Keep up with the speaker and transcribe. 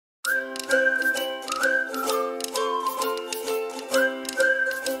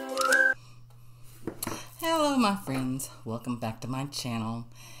my friends, welcome back to my channel,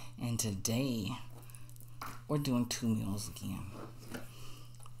 and today we're doing 2 meals again.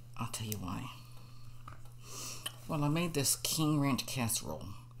 I'll tell you why. Well, I made this King Ranch casserole.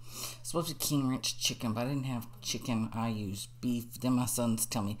 It's supposed to be King Ranch chicken, but I didn't have chicken. I used beef. Then my sons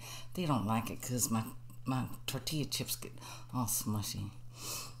tell me they don't like it because my tortilla chips get all smushy.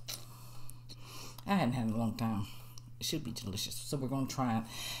 I hadn't had it in a long time. It should be delicious, so we're going to try it.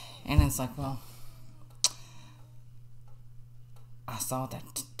 And it's like, well, I saw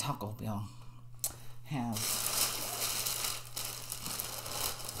that Taco Bell has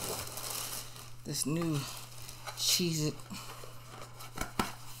this new Cheez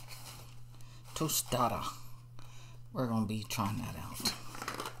Tostada. We're going to be trying that out.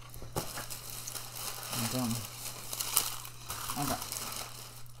 And I got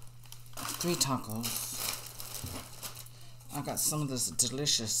 3 tacos. I got some of this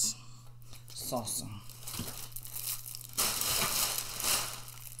delicious salsa.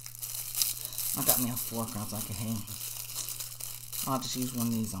 I got me a fork. I was like, hey, I'll just use one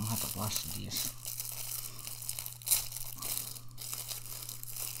of these. I don't have to wash the dish.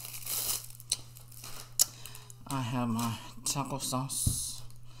 I have my taco sauce.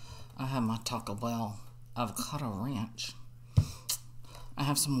 I have my Taco Bell avocado ranch. I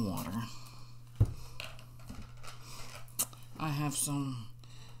have some water. I have some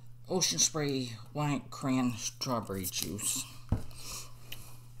Ocean Spray white cran strawberry juice.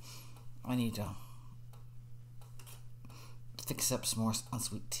 I need to fix up some more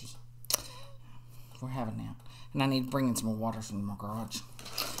unsweet tea. We're having that. And I need to bring in some more water from my garage.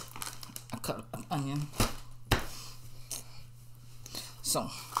 I cut an onion. So,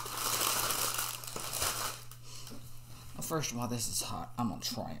 first, while this is hot, I'm going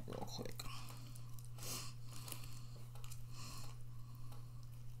to try it real quick.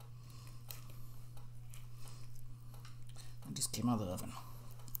 I just came out of the oven.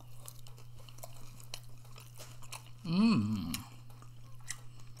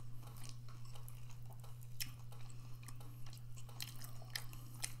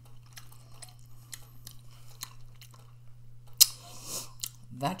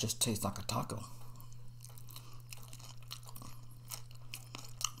 That just tastes like a taco.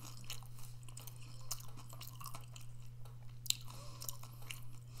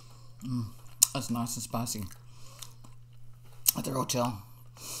 That's nice and spicy. At the hotel,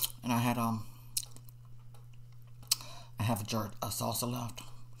 and I had I have a jar of salsa left,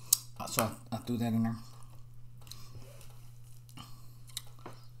 so I threw that in there.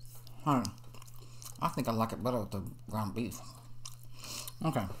 I think I like it better with the ground beef.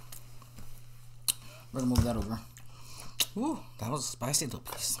 Okay, we're gonna move that over. Ooh, that was a spicy little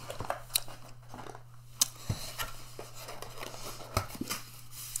piece.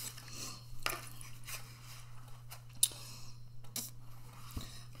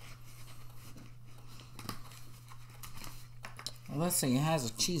 Let's see, it has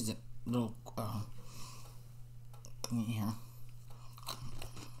a cheese little thing in here.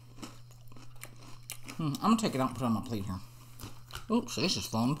 I'm gonna take it out and put it on my plate here. Oops, this is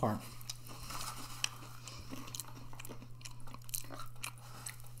falling apart.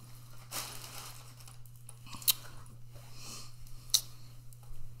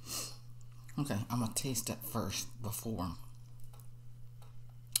 Okay, I'm gonna taste it first before.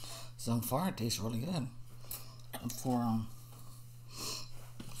 So far, it tastes really good. Before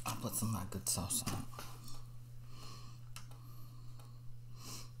I'll put some of my good sauce on it.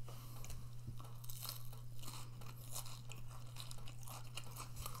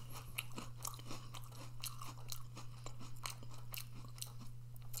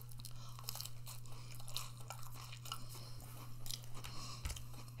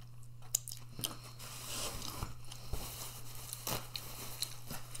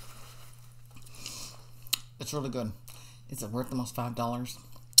 It's really good. Is it worth almost $5?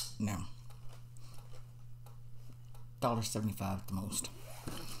 No. $1.75 at the most.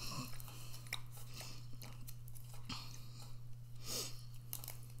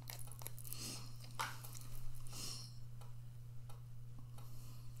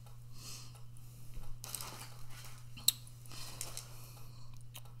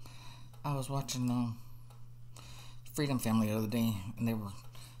 I was watching Freedom Family the other day, and they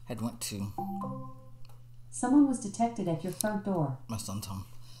had went to. Someone was detected at your front door. My son's home.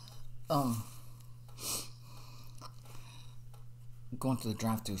 Going to the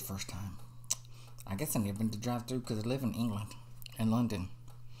drive-thru first time. I guess I've never been to the drive-thru because I live in England, in London.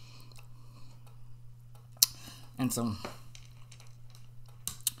 And so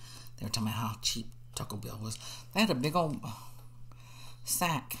they were telling me how cheap Taco Bell was. They had a big old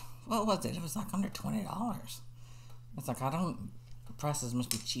sack. What was it? It was like under $20. It's like prices must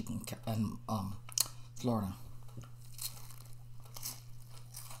be cheap in Florida.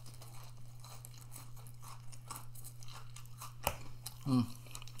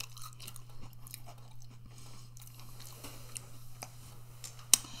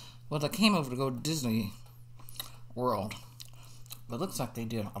 Well, I came over to go to Disney World, but it looks like they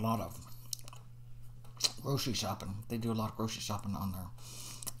did a lot of grocery shopping. They do a lot of grocery shopping on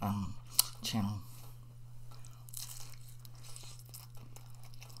their channel.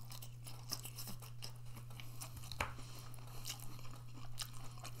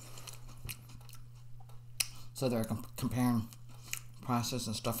 So they're comparing prices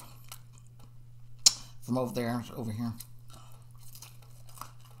and stuff from over there to over here.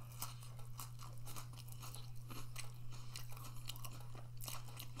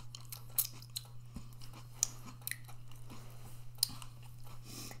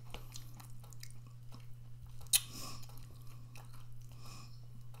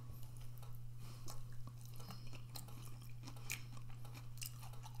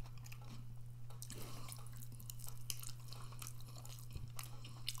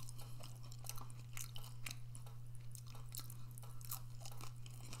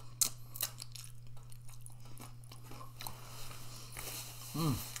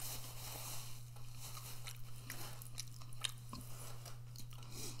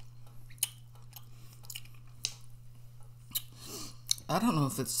 I don't know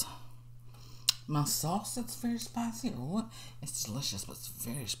if it's my sauce that's very spicy or what. It's delicious, but it's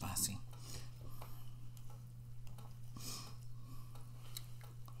very spicy.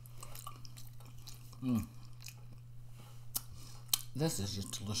 This is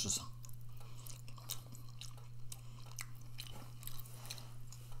just delicious.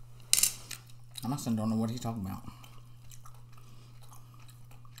 I must don't know what he's talking about.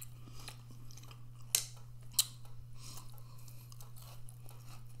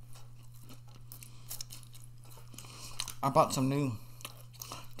 I bought some new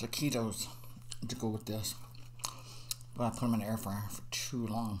taquitos to go with this, but I put them in the air fryer for too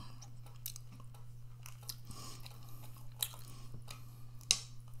long.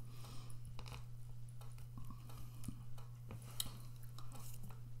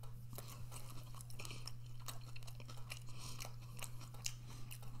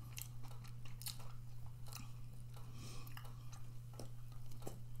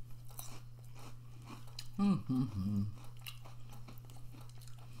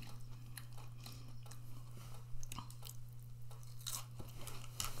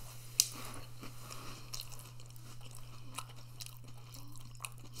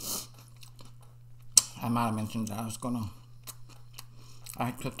 I might have mentioned that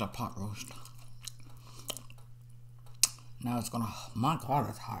I cooked a pot roast. Now it's my God,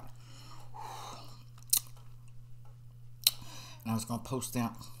 it's hot. And I was gonna post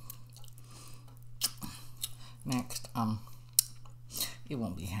that next. It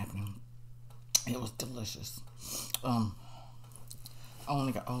won't be happening. It was delicious. I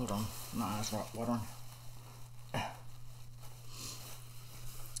only got, hold on, my eyes are watering.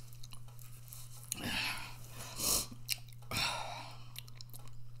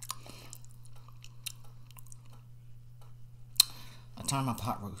 By the time my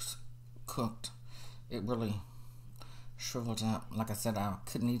pot roast cooked, it really shriveled up. Like I said, I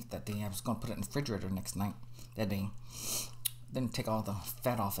couldn't eat it that day. I was going to put it in the refrigerator next night, that day. Then take all the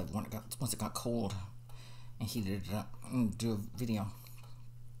fat off it once it got cold and heated it up and do a video.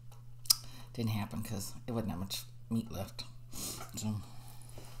 Didn't happen because it wasn't that much meat left. So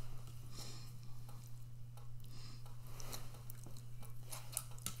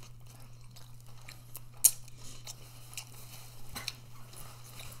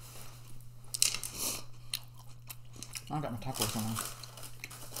I got my tacos on.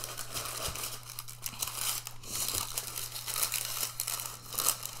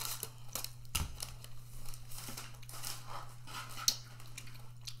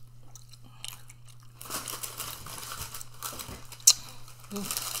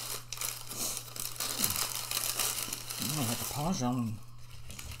 I have to pause on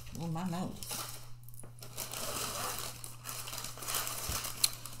my nose.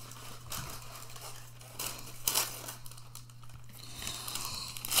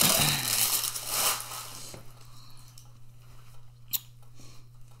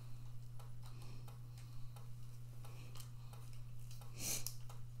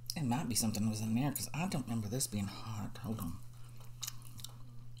 It might be something that was in there because I don't remember this being hot. Hold on.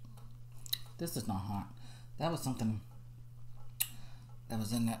 This is not hot. That was something that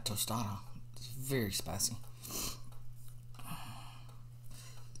was in that tostada. It's very spicy.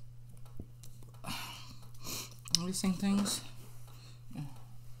 these same things.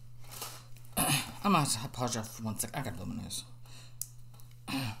 I'm gonna pause you for 1 second. I gotta blow my nose.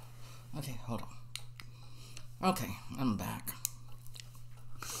 Okay, hold on. Okay, I'm back.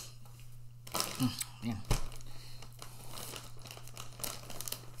 Yeah.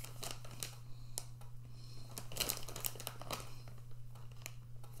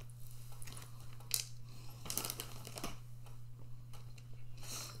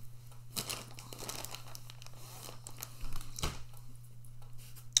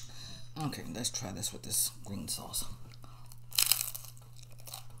 Okay, let's try this with this green sauce.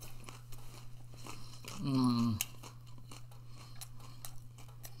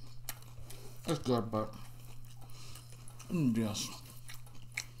 It's good, but yes.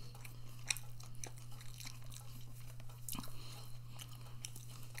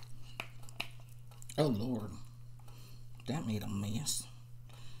 Oh Lord, that made a mess.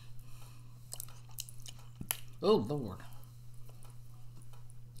 Oh Lord.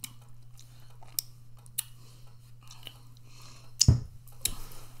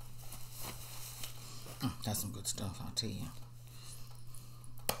 That's some good stuff, I'll tell you.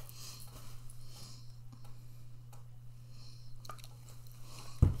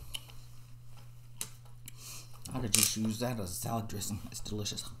 I could just use that as a salad dressing. It's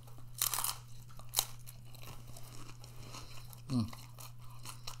delicious.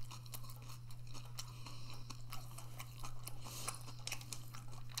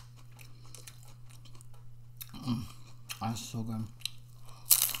 That's so good.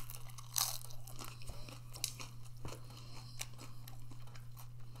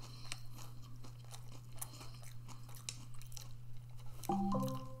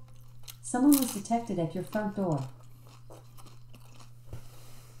 Someone was detected at your front door.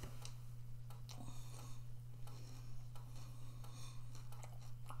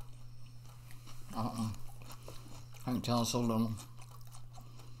 I can tell so little.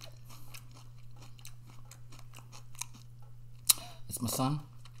 It's my son,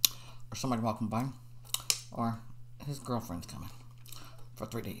 or somebody walking by, or his girlfriend's coming for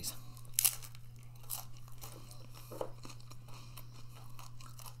 3 days.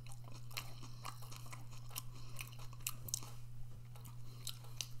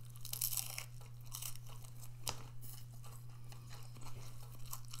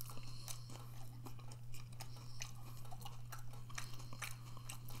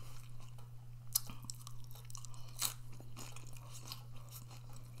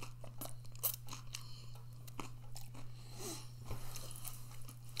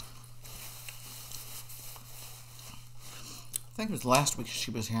 I think it was last week she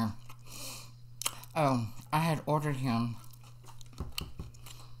was here. I had ordered him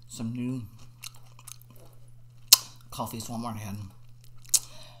some new coffees Walmart had.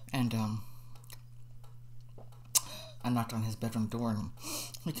 And I knocked on his bedroom door and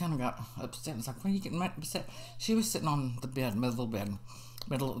he kind of got upset. It's like, why are you getting upset? She was sitting on the bed, middle of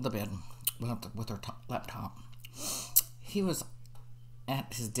the bed with her laptop. He was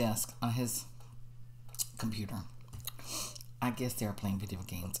at his desk on his computer. I guess they were playing video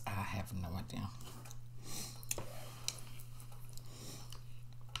games. I have no idea.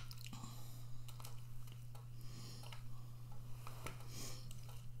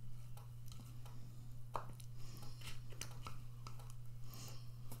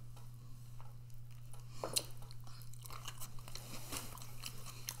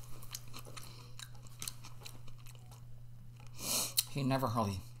 He never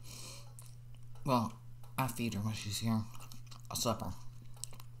hardly... Well, I feed her when she's here. A supper.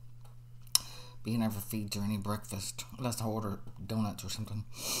 But he never feeds her any breakfast. Unless I order donuts or something.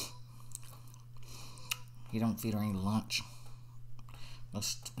 He don't feed her any lunch.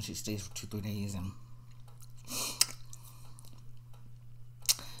 She stays for 2-3 days and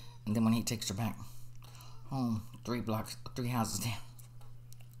then when he takes her back home, 3 houses down,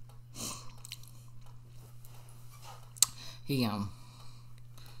 he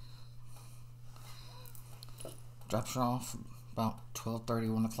drops her off about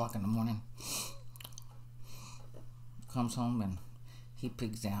 12:30, 1 o'clock in the morning. Comes home and he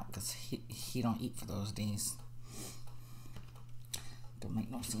pigs out because he don't eat for those days. Don't make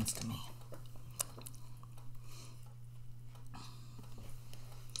no sense to me.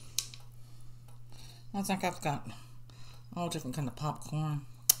 I think I've got all different kind of popcorn.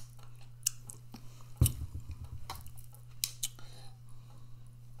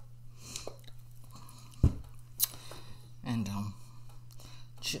 And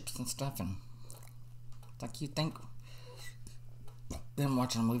chips and stuff, and like you think them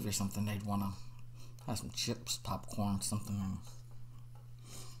watching a movie or something, they'd want to have some chips, popcorn, something.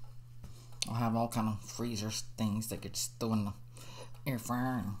 I'll have all kind of freezer things that get just throw in the air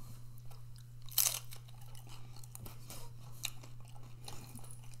fryer. And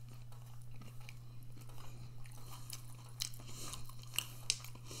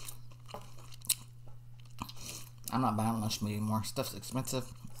I'm not buying lunch meat anymore. Stuff's expensive.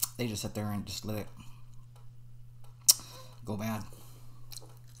 They just sit there and just let it go bad.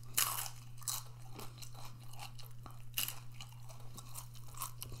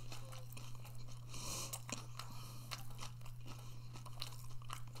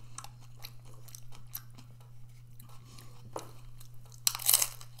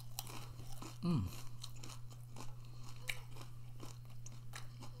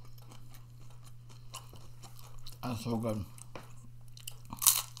 That's so good.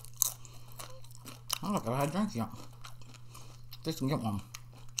 Oh, look, I had a drink yet. Just can get one.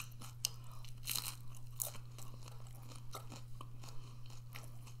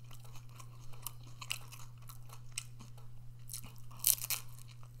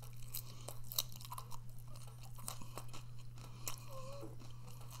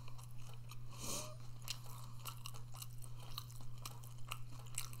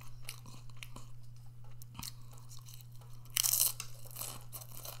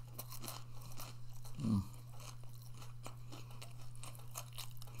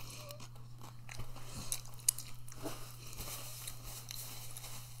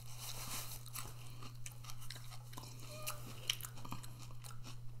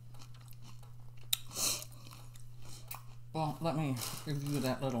 Well, let me review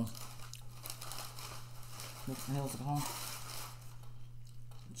that little, what the hell is it called?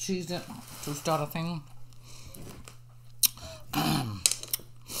 Cheez it, Tostada thing. I'm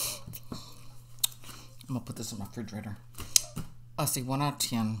gonna put this in my refrigerator. I see 1 out of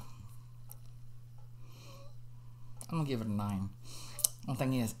 10. I'm gonna give it a 9. One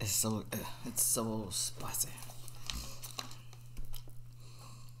thing is, it's so spicy.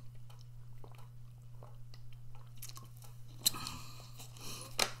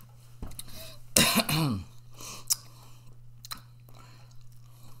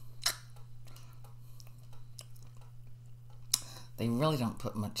 They really don't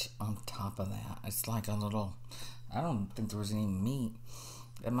put much on top of that. It's like a little, I don't think there was any meat.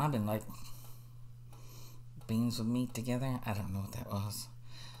 It might have been like beans with meat together. I don't know what that was.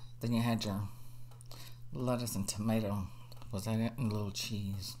 Then you had your lettuce and tomato. Was that it? And a little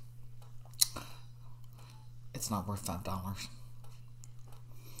cheese. It's not worth $5.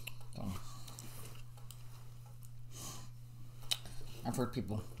 So, I've heard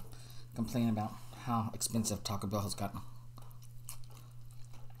people complain about how expensive Taco Bell has gotten.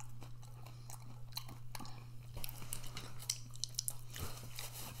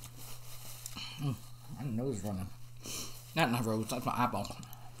 My nose running. Not my nose, that's my eyeball.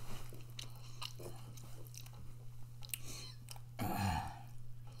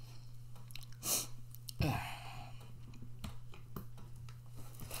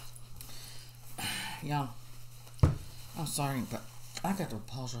 Y'all, I'm sorry, but I got to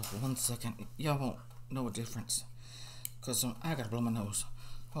pause for 1 second. Y'all won't know a difference. Because I got to blow my nose.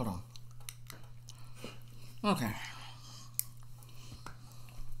 Hold on. Okay.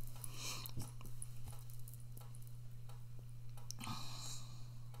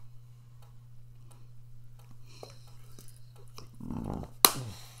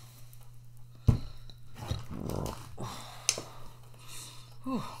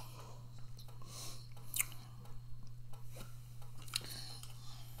 Whew.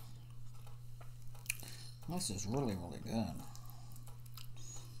 This is really, really good.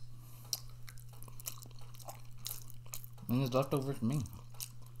 And it's leftover for me.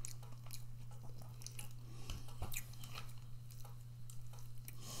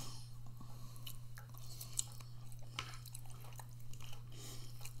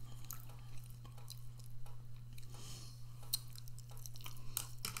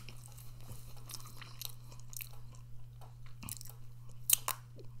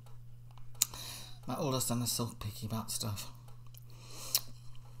 My oldest son is so picky about stuff.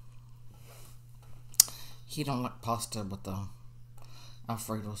 He don't like pasta with the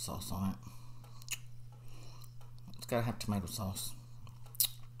Alfredo sauce on it. It's gotta have tomato sauce.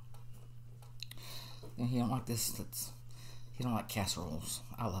 And he don't like this. He don't like casseroles.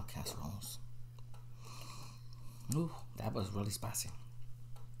 I love casseroles. Ooh, that was really spicy.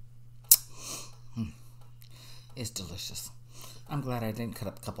 It's delicious. I'm glad I didn't cut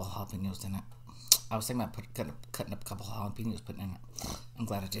up a couple of jalapenos in it. I was thinking about cutting up a couple of jalapenos, putting in it. I'm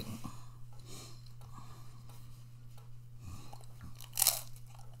glad I didn't.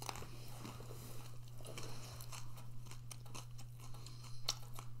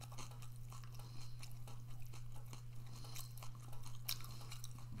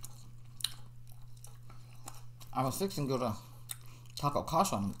 I was fixing to go to Taco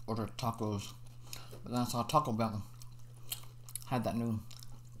Casa and order tacos, but then I saw Taco Bell had that new,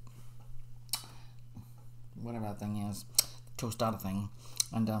 whatever that thing is, Tostada thing,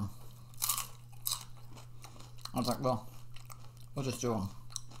 and I was like, well, we'll just do a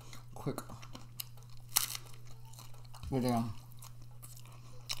quick video.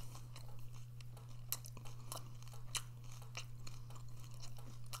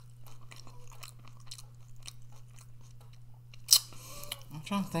 I'm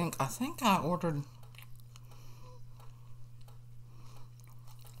trying to think. I think I ordered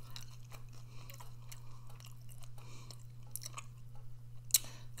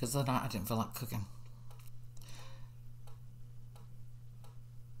because then I didn't feel like cooking.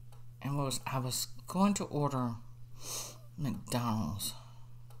 And I was going to order McDonald's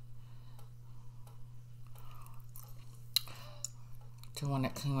to one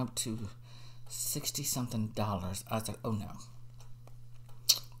that came up to $60-something. I was like, oh no.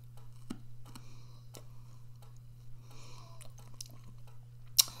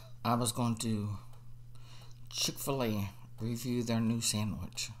 I was going to Chick-fil-A review their new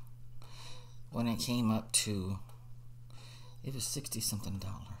sandwich when it came up to, it was $60-something.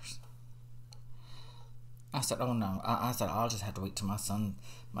 I said, oh no. I said, I'll just have to wait till my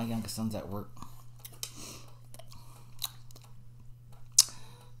youngest son's at work.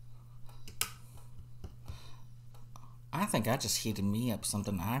 I think I just heated me up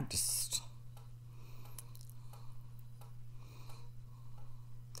something. I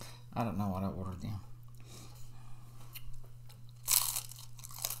don't know what I ordered then.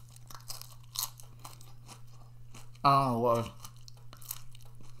 Oh, well.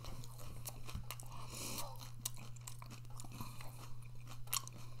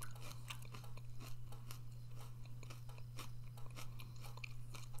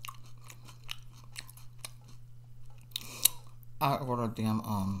 I ordered them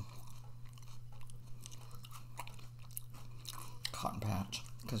Cotton Patch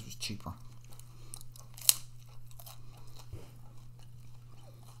because it was cheaper.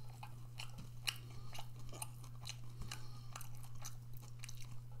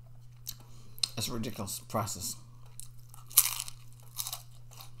 It's ridiculous prices.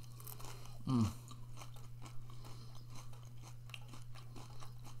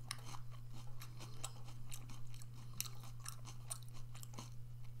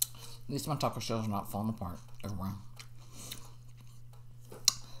 At least my taco shells are not falling apart everywhere.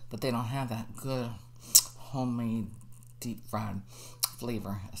 But they don't have that good homemade deep fried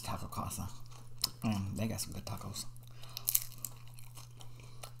flavor as Taco Casa. And they got some good tacos.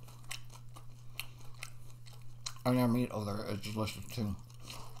 And their meat over there is delicious too.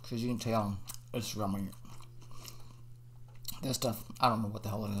 Because you can tell it's real meat. This stuff, I don't know what the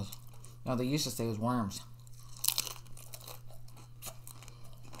hell it is. Now they used to say it was worms.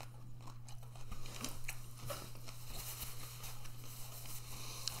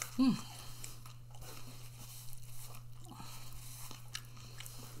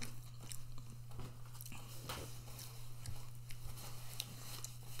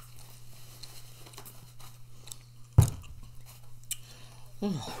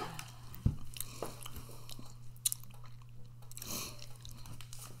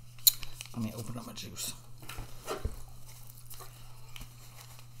 Let me open up my juice.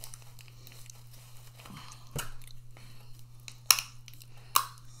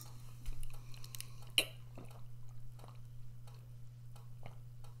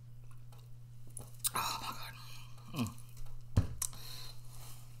 Oh my God.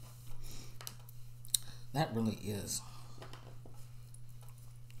 That really is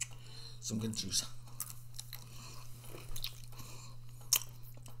some good juice.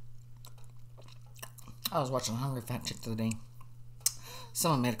 I was watching Hungry Fat Chick the other day.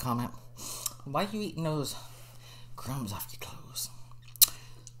 Someone made a comment. Why are you eating those crumbs off your clothes?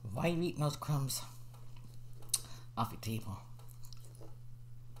 Why are you eating those crumbs off your table?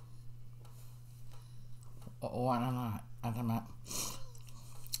 Why not? I'm not.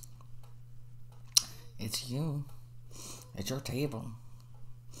 It's you. It's your table.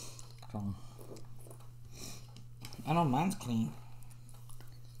 So, I know mine's clean.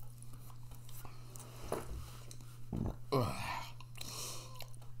 Ugh.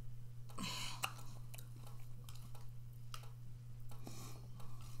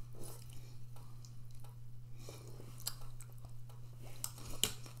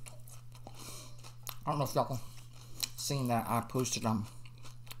 I don't know if y'all seen that. I posted a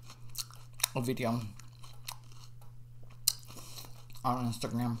video on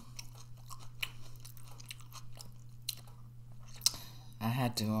Instagram. I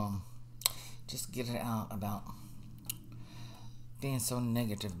had to just get it out about being so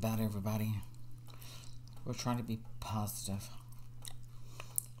negative about everybody. We're trying to be positive.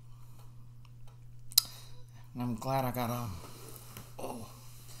 And I'm glad I got a... Oh,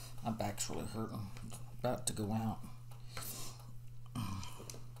 my back's really hurting. About to go out.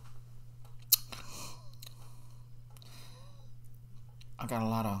 I got a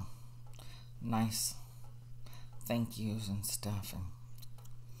lot of nice thank yous and stuff, and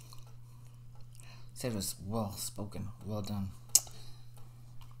said it was well spoken, well done.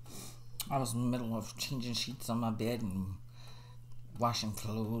 I was in the middle of changing sheets on my bed and washing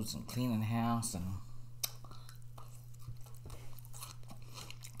clothes and cleaning the house, and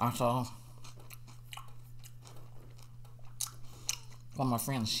I saw one of my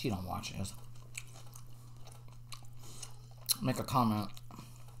friends, she don't watch this, make a comment.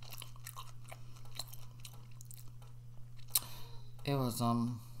 It was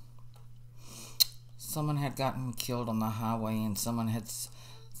someone had gotten killed on the highway, and someone had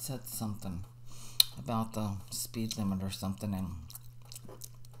said something about the speed limit or something, and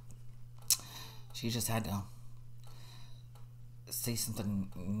she just had to say something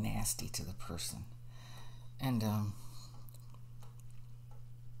nasty to the person. And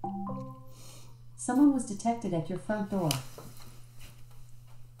someone was detected at your front door.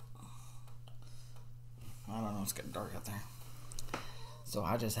 I don't know, it's getting dark out there. So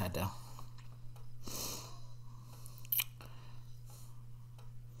I just had to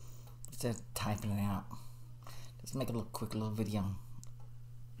instead of typing it out, just make a little quick little video.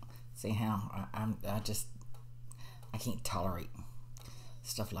 See how I can't tolerate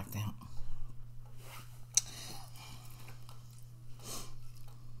stuff like that.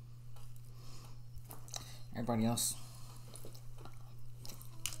 Everybody else,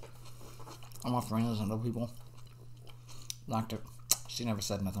 all my friends and other people liked it. She never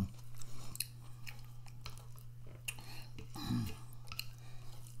said nothing.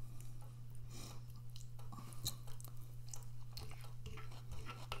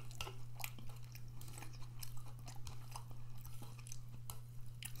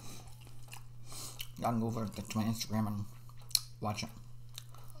 I can go over to my Instagram and watch it.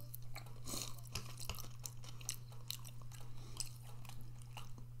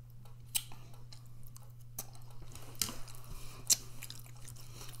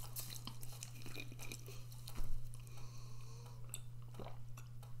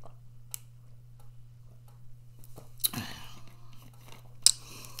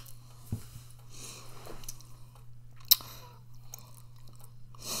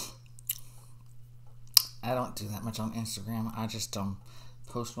 I don't do that much on Instagram. I just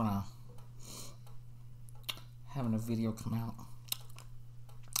post when I'm having a video come out.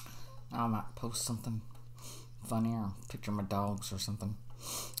 I might post something funny or picture my dogs or something.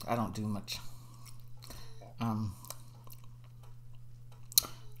 I don't do much. I'm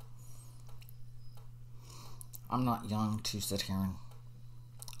not young to sit here and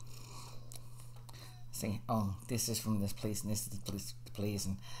say, oh, this is from this place and this is the place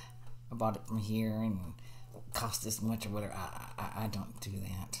and I bought it from here and it cost this much or whatever. I don't do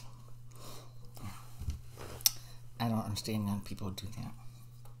that. I don't understand young people who do that.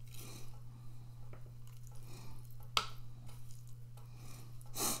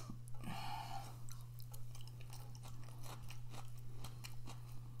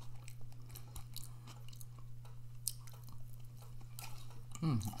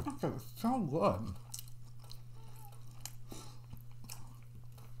 That was so good.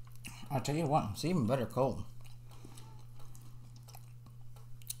 I'll tell you what, it's even better cold.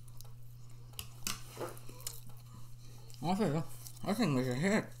 I think there's a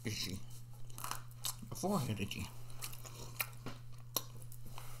head itchy. A forehead itchy.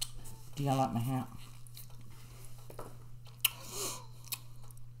 Do y'all like my hat?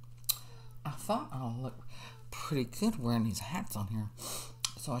 I thought I'll look pretty good wearing these hats on here.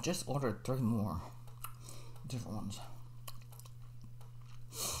 So I just ordered 3 more different ones.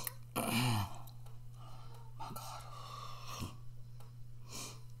 My God.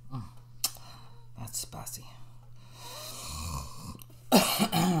 That's spicy.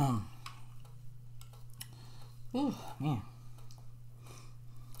 Ooh, man.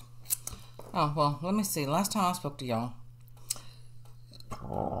 Oh, well, let me see. Last time I spoke to y'all,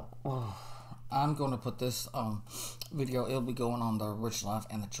 I'm going to put this video, it'll be going on the Rich Life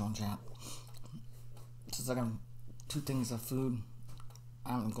and the Chillin' Chat. Since I got 2 things of food,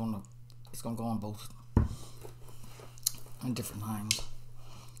 it's going to go on both in different times.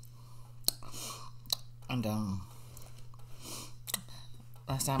 And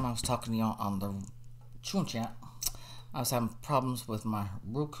last time I was talking to y'all on the Chillin' Chat, I was having problems with my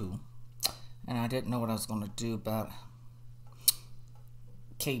Roku, and I didn't know what I was going to do about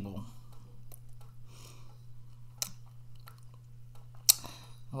cable.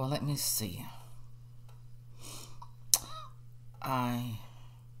 Well, let me see. I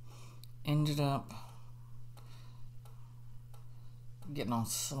ended up getting on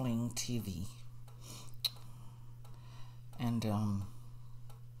Sling TV. And,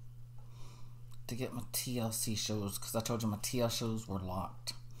 to get my TLC shows, because I told you my TL shows were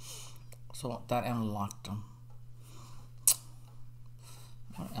locked. So that unlocked them.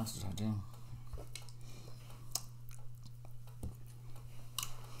 What else did I do?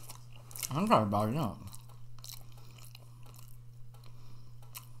 I'm probably about it up.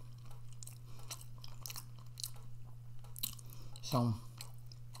 So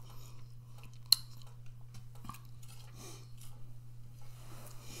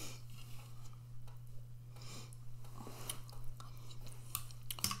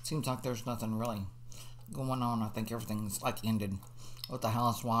seems like there's nothing really going on. I think everything's like ended with the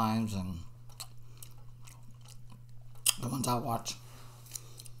Housewives and the ones I watch.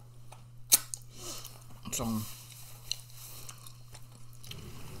 So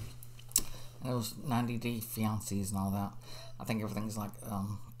those 90-day fiancés and all that. I think everything's like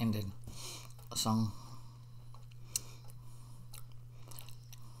ended. So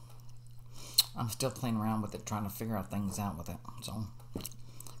I'm still playing around with it, trying to figure out things out with it. So,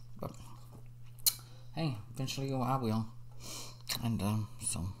 but hey, eventually I will. And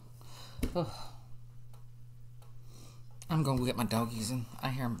I'm gonna go get my doggies, and I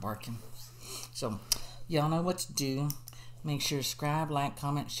hear them barking. So y'all know what to do. Make sure to subscribe, like,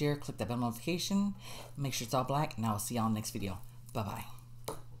 comment, share, click that bell notification. Make sure it's all black, and I will see y'all in the next video. Bye-bye.